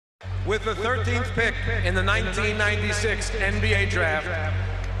With the 13th pick in the 1996 NBA Draft,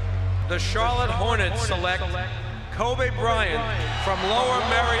 the Charlotte Hornets select Kobe Bryant from Lower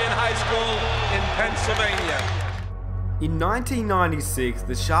Merion High School in Pennsylvania. In 1996,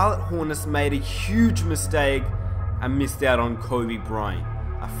 the Charlotte Hornets made a huge mistake and missed out on Kobe Bryant,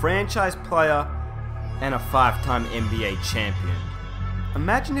 a franchise player and a 5-time NBA champion.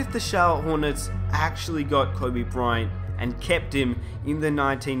 Imagine if the Charlotte Hornets actually got Kobe Bryant and kept him in the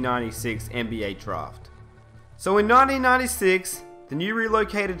 1996 NBA Draft. So in 1996, the new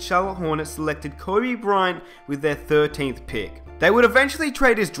relocated Charlotte Hornets selected Kobe Bryant with their 13th pick. They would eventually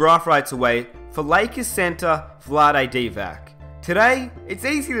trade his draft rights away for Lakers center Vlade Divac. Today, it's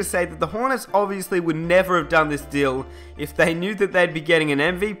easy to say that the Hornets obviously would never have done this deal if they knew that they'd be getting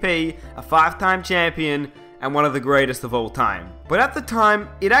an MVP, a 5-time champion, and one of the greatest of all time. But at the time,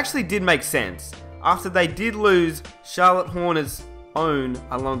 it actually did make sense, after they did lose Charlotte Hornets' own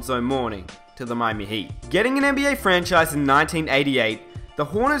Alonzo Mourning to the Miami Heat. Getting an NBA franchise in 1988, the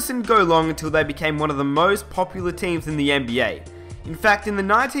Hornets didn't go long until they became one of the most popular teams in the NBA. In fact, in the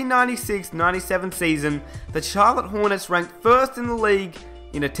 1996-97 season, the Charlotte Hornets ranked first in the league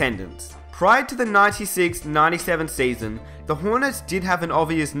in attendance. Prior to the 96-97 season, the Hornets did have an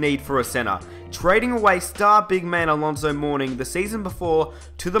obvious need for a center, trading away star big man Alonzo Mourning the season before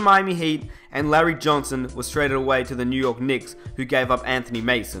to the Miami Heat, and Larry Johnson was traded away to the New York Knicks, who gave up Anthony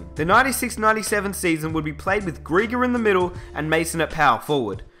Mason. The 96-97 season would be played with Grieger in the middle and Mason at power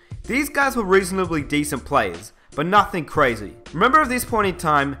forward. These guys were reasonably decent players, but nothing crazy. Remember, at this point in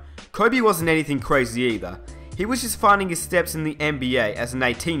time, Kobe wasn't anything crazy either. He was just finding his steps in the NBA as an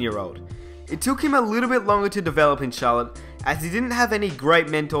 18-year-old. It took him a little bit longer to develop in Charlotte, as he didn't have any great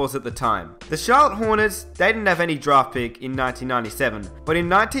mentors at the time. The Charlotte Hornets, they didn't have any draft pick in 1997, but in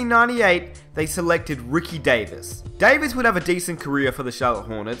 1998, they selected Ricky Davis. Davis would have a decent career for the Charlotte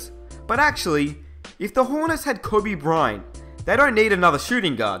Hornets, but actually, if the Hornets had Kobe Bryant, they don't need another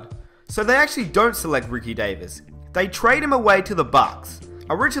shooting guard. So they actually don't select Ricky Davis. They trade him away to the Bucks.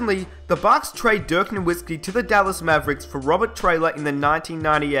 Originally, the Bucks trade Dirk Nowitzki to the Dallas Mavericks for Robert Traylor in the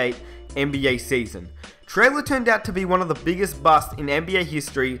 1998 NBA season. Traylor turned out to be one of the biggest busts in NBA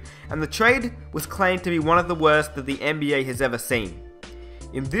history, and the trade was claimed to be one of the worst that the NBA has ever seen.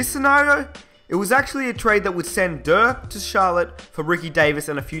 In this scenario, it was actually a trade that would send Dirk to Charlotte for Ricky Davis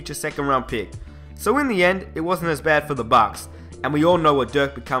and a future second-round pick. So in the end, it wasn't as bad for the Bucks, and we all know what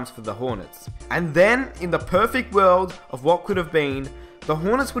Dirk becomes for the Hornets. And then, in the perfect world of what could have been, the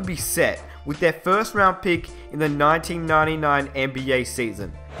Hornets would be set with their first-round pick in the 1999 NBA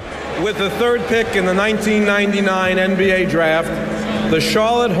season. With the 3rd pick in the 1999 NBA Draft, the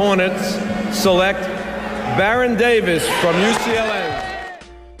Charlotte Hornets select Baron Davis from UCLA,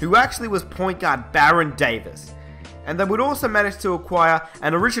 who actually was point guard Baron Davis. And they would also manage to acquire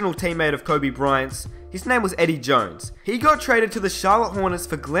an original teammate of Kobe Bryant's. His name was Eddie Jones. He got traded to the Charlotte Hornets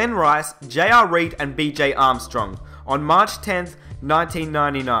for Glenn Rice, J.R. Reid, and B.J. Armstrong on March 10th,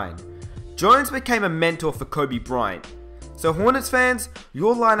 1999. Jones became a mentor for Kobe Bryant. So Hornets fans,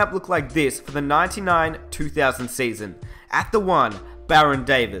 your lineup looked like this for the 99-2000 season. At the 1, Baron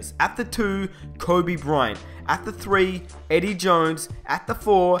Davis. At the 2, Kobe Bryant. At the 3, Eddie Jones. At the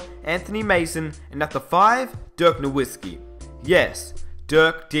 4, Anthony Mason. And at the 5, Dirk Nowitzki. Yes,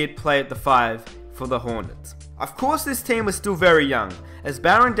 Dirk did play at the 5 for the Hornets. Of course, this team was still very young, as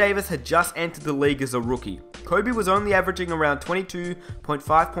Baron Davis had just entered the league as a rookie. Kobe was only averaging around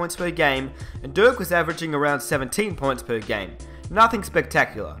 22.5 points per game, and Dirk was averaging around 17 points per game. Nothing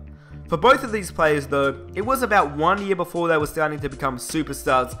spectacular. For both of these players though, it was about 1 year before they were starting to become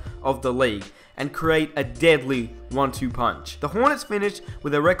superstars of the league and create a deadly 1-2 punch. The Hornets finished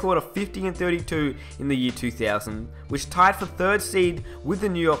with a record of 50-32 in the year 2000, which tied for 3rd seed with the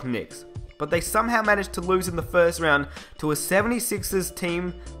New York Knicks. But they somehow managed to lose in the first round to a 76ers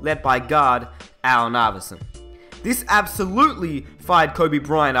team led by guard Allen Iverson. This absolutely fired Kobe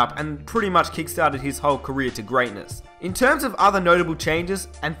Bryant up and pretty much kickstarted his whole career to greatness. In terms of other notable changes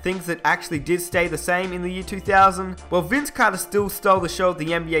and things that actually did stay the same in the year 2000, well, Vince Carter still stole the show at the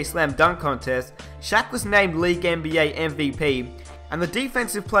NBA Slam Dunk Contest, Shaq was named League NBA MVP, and the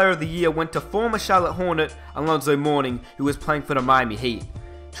Defensive Player of the Year went to former Charlotte Hornet Alonzo Mourning, who was playing for the Miami Heat.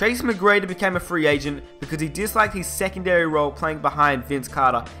 Tracy McGrady became a free agent because he disliked his secondary role playing behind Vince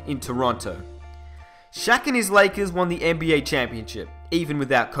Carter in Toronto. Shaq and his Lakers won the NBA championship, even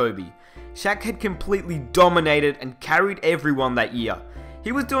without Kobe. Shaq had completely dominated and carried everyone that year.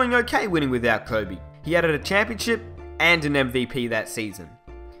 He was doing okay winning without Kobe. He added a championship and an MVP that season.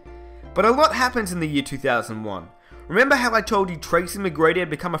 But a lot happens in the year 2001. Remember how I told you Tracy McGrady had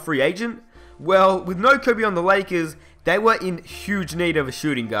become a free agent? Well, with no Kobe on the Lakers, They were in huge need of a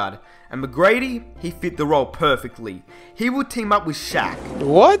shooting guard, and McGrady, he fit the role perfectly. He would team up with Shaq.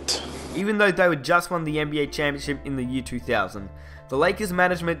 What? Even though they had just won the NBA championship in the year 2000, the Lakers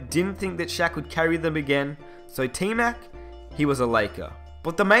management didn't think that Shaq would carry them again, so T-Mac, he was a Laker.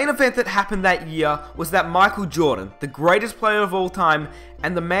 But the main event that happened that year was that Michael Jordan, the greatest player of all time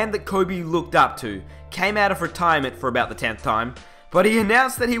and the man that Kobe looked up to, came out of retirement for about the 10th time, but he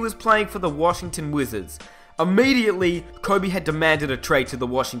announced that he was playing for the Washington Wizards. Immediately, Kobe had demanded a trade to the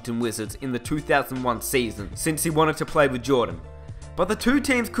Washington Wizards in the 2001 season, since he wanted to play with Jordan. But the two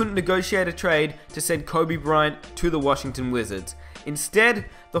teams couldn't negotiate a trade to send Kobe Bryant to the Washington Wizards. Instead,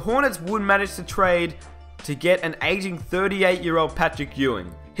 the Hornets would manage to trade to get an aging 38-year-old Patrick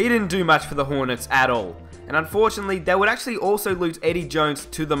Ewing. He didn't do much for the Hornets at all, and unfortunately, they would actually also lose Eddie Jones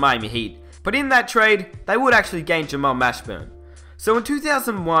to the Miami Heat. But in that trade, they would actually gain Jamal Mashburn. So in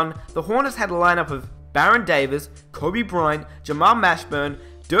 2001, the Hornets had a lineup of Baron Davis, Kobe Bryant, Jamal Mashburn,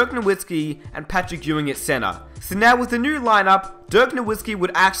 Dirk Nowitzki, and Patrick Ewing at center. So now with the new lineup, Dirk Nowitzki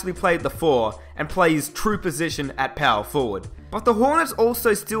would actually play at the 4 and play his true position at power forward. But the Hornets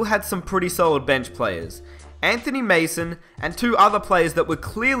also still had some pretty solid bench players. Anthony Mason and two other players that were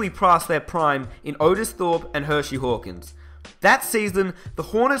clearly past their prime in Otis Thorpe and Hershey Hawkins. That season, the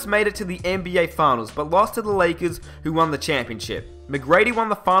Hornets made it to the NBA Finals, but lost to the Lakers, who won the championship. McGrady won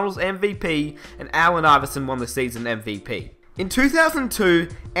the Finals MVP, and Allen Iverson won the season MVP. In 2002,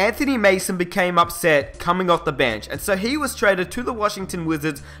 Anthony Mason became upset coming off the bench, and so he was traded to the Washington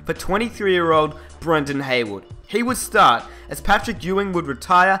Wizards for 23-year-old Brendan Haywood. He would start, as Patrick Ewing would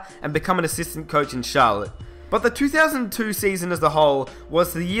retire and become an assistant coach in Charlotte. But the 2002 season as a whole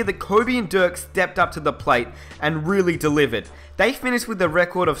was the year that Kobe and Dirk stepped up to the plate and really delivered. They finished with a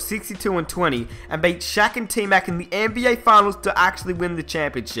record of 62-20 and beat Shaq and T-Mac in the NBA Finals to actually win the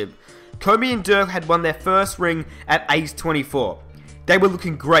championship. Kobe and Dirk had won their first ring at age 24. They were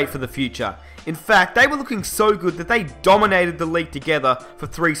looking great for the future. In fact, they were looking so good that they dominated the league together for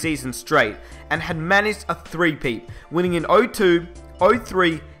 3 seasons straight and had managed a three-peat, winning in 02,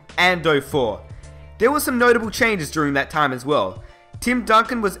 03, and 04. There were some notable changes during that time as well. Tim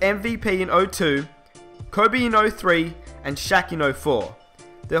Duncan was MVP in 02, Kobe in 03, and Shaq in 04.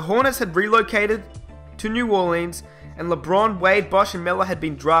 The Hornets had relocated to New Orleans, and LeBron, Wade, Bosh, and Melo had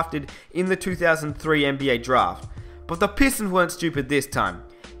been drafted in the 2003 NBA draft. But the Pistons weren't stupid this time.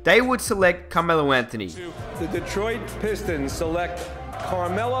 They would select Carmelo Anthony. The Detroit Pistons select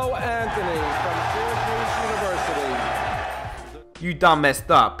Carmelo Anthony from Syracuse University. You done messed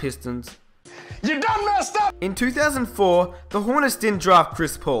up, Pistons. You done messed up! In 2004, the Hornets didn't draft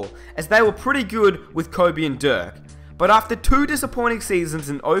Chris Paul, as they were pretty good with Kobe and Dirk. But after 2 disappointing seasons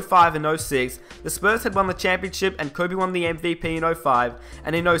in 05 and 06, the Spurs had won the championship and Kobe won the MVP in 05,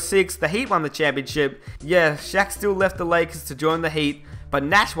 and in 06, the Heat won the championship. Yeah, Shaq still left the Lakers to join the Heat, but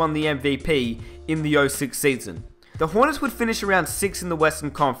Nash won the MVP in the 06 season. The Hornets would finish around 6 in the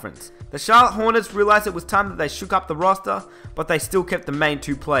Western Conference. The Charlotte Hornets realized it was time that they shook up the roster, but they still kept the main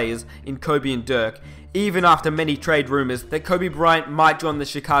 2 players in Kobe and Dirk, even after many trade rumors that Kobe Bryant might join the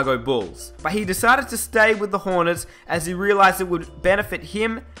Chicago Bulls. But he decided to stay with the Hornets as he realized it would benefit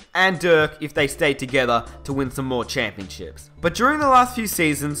him and Dirk if they stayed together to win some more championships. But during the last few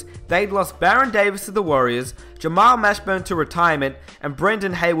seasons, they'd lost Baron Davis to the Warriors, Jamal Mashburn to retirement, and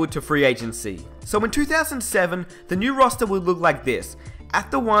Brendan Haywood to free agency. So in 2007, the new roster would look like this. At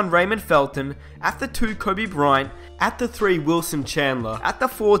the 1, Raymond Felton. At the 2, Kobe Bryant. At the 3, Wilson Chandler. At the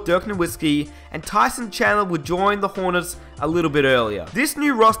 4, Dirk Nowitzki. And Tyson Chandler would join the Hornets a little bit earlier. This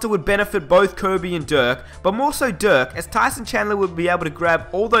new roster would benefit both Kobe and Dirk, but more so Dirk, as Tyson Chandler would be able to grab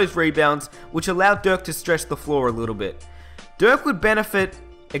all those rebounds, which allowed Dirk to stretch the floor a little bit. Dirk would benefit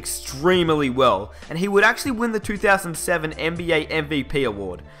extremely well, and he would actually win the 2007 NBA MVP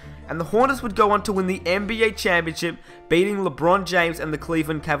award. And the Hornets would go on to win the NBA championship, beating LeBron James and the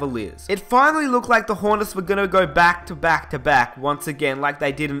Cleveland Cavaliers. It finally looked like the Hornets were going to go back to back once again, like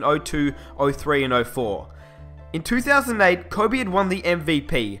they did in 02, 03, and 04. In 2008, Kobe had won the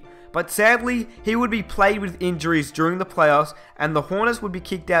MVP, but sadly, he would be plagued with injuries during the playoffs, and the Hornets would be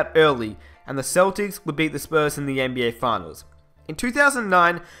kicked out early, and the Celtics would beat the Spurs in the NBA Finals. In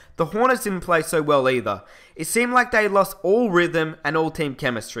 2009, the Hornets didn't play so well either. It seemed like they lost all rhythm and all team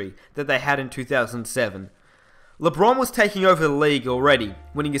chemistry that they had in 2007. LeBron was taking over the league already,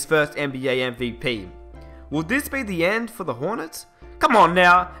 winning his first NBA MVP. Will this be the end for the Hornets? Come on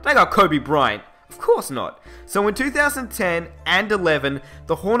now, they got Kobe Bryant. Of course not. So in 2010 and 11,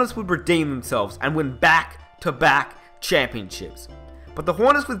 the Hornets would redeem themselves and win back-to-back championships. But the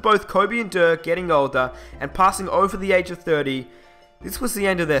Hornets, with both Kobe and Dirk getting older and passing over the age of 30, this was the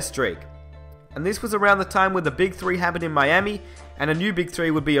end of their streak. And this was around the time where the Big Three happened in Miami, and a new Big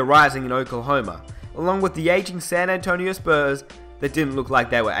Three would be arising in Oklahoma, along with the aging San Antonio Spurs that didn't look like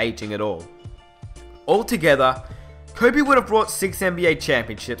they were aging at all. Altogether, Kobe would have brought 6 NBA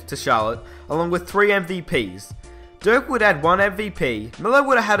championships to Charlotte, along with 3 MVPs. Dirk would add 1 MVP, Melo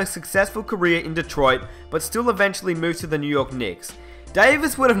would have had a successful career in Detroit, but still eventually moved to the New York Knicks.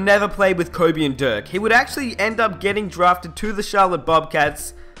 Davis would have never played with Kobe and Dirk. He would actually end up getting drafted to the Charlotte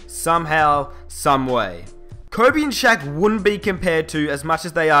Bobcats somehow, some way. Kobe and Shaq wouldn't be compared to as much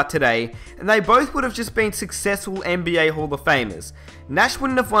as they are today, and they both would have just been successful NBA Hall of Famers. Nash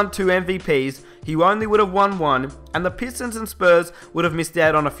wouldn't have won 2 MVPs, he only would have won 1, and the Pistons and Spurs would have missed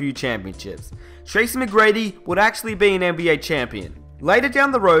out on a few championships. Tracy McGrady would actually be an NBA champion. Later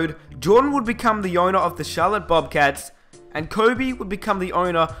down the road, Jordan would become the owner of the Charlotte Bobcats, and Kobe would become the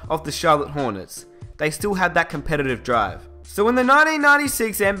owner of the Charlotte Hornets. They still had that competitive drive. So in the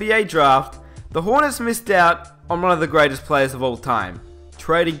 1996 NBA draft, the Hornets missed out on one of the greatest players of all time,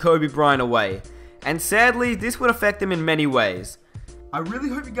 trading Kobe Bryant away, and sadly this would affect them in many ways. I really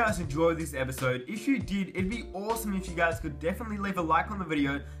hope you guys enjoyed this episode. If you did, it'd be awesome if you guys could definitely leave a like on the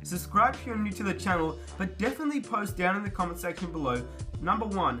video, subscribe if you're new to the channel, but definitely post down in the comment section below, number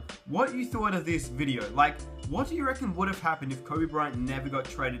 1, what you thought of this video. Like, what do you reckon would have happened if Kobe Bryant never got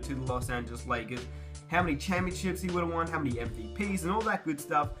traded to the Los Angeles Lakers? How many championships he would have won, how many MVPs, and all that good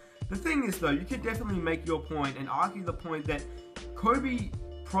stuff. The thing is though, you could definitely make your point and argue the point that Kobe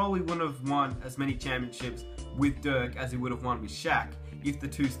probably wouldn't have won as many championships with Dirk as he would have won with Shaq if the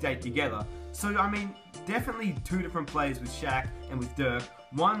two stayed together. So I mean, definitely 2 different players with Shaq and with Dirk.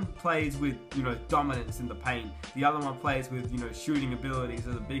 One plays with, dominance in the paint. The other one plays with, shooting abilities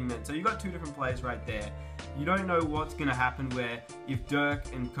as a big man. So you got 2 different players right there. You don't know what's going to happen where if Dirk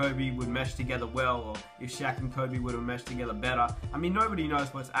and Kobe would mesh together well, or if Shaq and Kobe would have meshed together better. I mean, nobody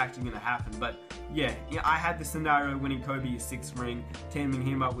knows what's actually going to happen. But yeah, I had the scenario winning Kobe his 6th ring, teaming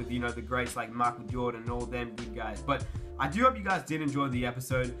him up with, the greats like Michael Jordan and all them good guys. But I do hope you guys did enjoy the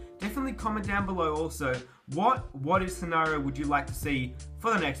episode. Definitely comment down below also, what if scenario would you like to see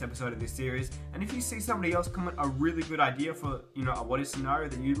for the next episode of this series? And if you see somebody else comment a really good idea for, a what if scenario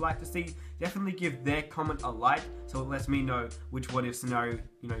that you'd like to see, definitely give their comment a like, so it lets me know which what if scenario,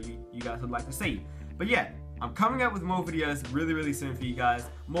 you guys would like to see. But yeah, I'm coming out with more videos really soon for you guys.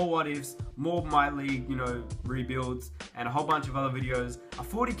 More what ifs, more My League, rebuilds, and a whole bunch of other videos. A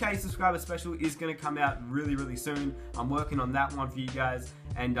 40k subscriber special is going to come out really soon. I'm working on that one for you guys,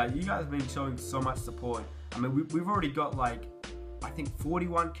 and you guys have been showing so much support. I mean, we've already got like, I think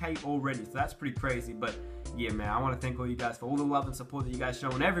 41k already, so that's pretty crazy. But yeah, man, I want to thank all you guys for all the love and support that you guys show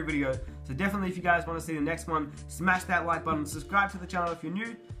in every video. So definitely, if you guys want to see the next one, smash that like button, subscribe to the channel if you're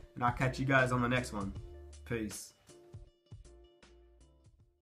new, and I'll catch you guys on the next one. Peace.